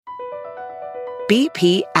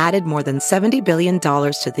BP added more than $70 billion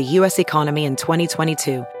to the U.S. economy in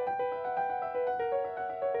 2022.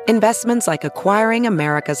 Investments like acquiring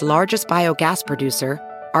America's largest biogas producer,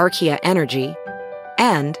 Archaea Energy,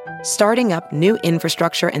 and starting up new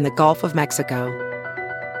infrastructure in the Gulf of Mexico.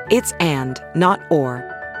 It's and, not or.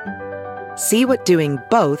 See what doing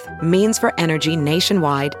both means for energy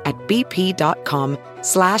nationwide at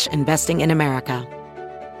bp.com/investing in America.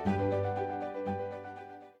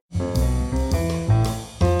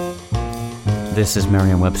 This is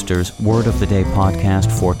Merriam-Webster's Word of the Day podcast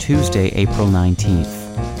for Tuesday, April 19th.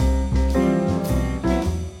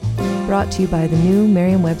 Brought to you by the new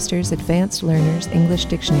Merriam-Webster's Advanced Learners English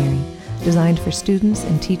Dictionary, designed for students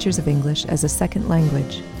and teachers of English as a second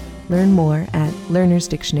language. Learn more at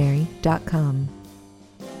learnersdictionary.com.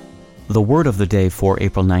 The word of the day for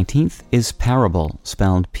April 19th is parable,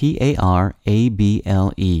 spelled P-A-R-A-B-L-E.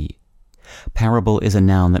 Parable is a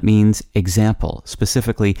noun that means example,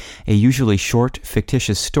 specifically a usually short,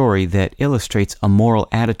 fictitious story that illustrates a moral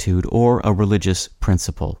attitude or a religious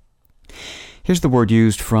principle. Here's the word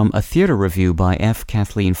used from a theater review by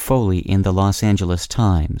Kathleen Foley in the Los Angeles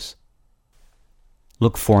Times.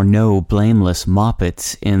 Look for no blameless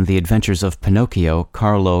moppets in The Adventures of Pinocchio,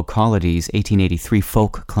 Carlo Collodi's 1883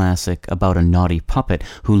 folk classic about a naughty puppet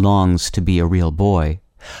who longs to be a real boy.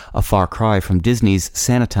 A far cry from Disney's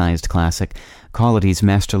sanitized classic, Collodi's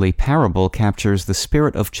masterly Parable captures the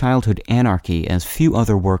spirit of childhood anarchy as few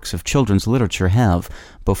other works of children's literature have,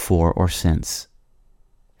 before or since.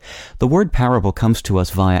 The word parable comes to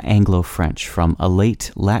us via Anglo-French from a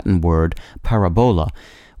late Latin word, parabola,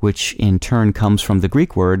 which in turn comes from the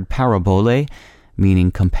Greek word parabole,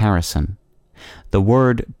 meaning comparison. The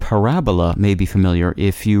word parabola may be familiar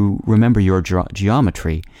if you remember your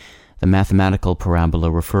geometry. The mathematical parabola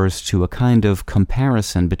refers to a kind of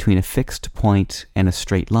comparison between a fixed point and a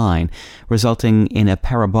straight line, resulting in a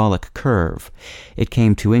parabolic curve. It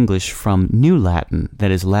came to English from New Latin, that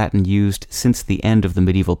is, Latin used since the end of the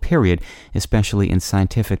medieval period, especially in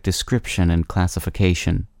scientific description and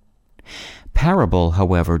classification. Parable,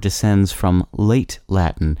 however, descends from late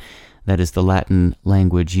Latin, that is, the Latin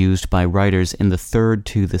language used by writers in the 3rd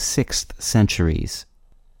to the 6th centuries.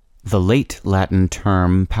 The late Latin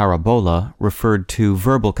term parabola referred to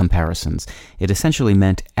verbal comparisons. It essentially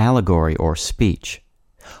meant allegory or speech.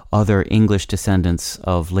 Other English descendants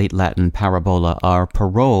of late Latin parabola are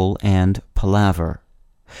parole and palaver.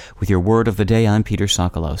 With your word of the day, I'm Peter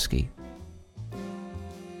Sokolowski.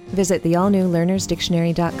 Visit the all-new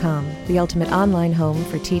learnersdictionary.com, the ultimate online home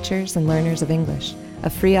for teachers and learners of English.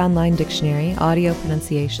 A free online dictionary, audio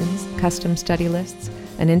pronunciations, custom study lists,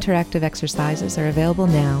 and interactive exercises are available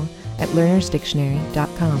now at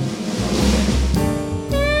learnersdictionary.com.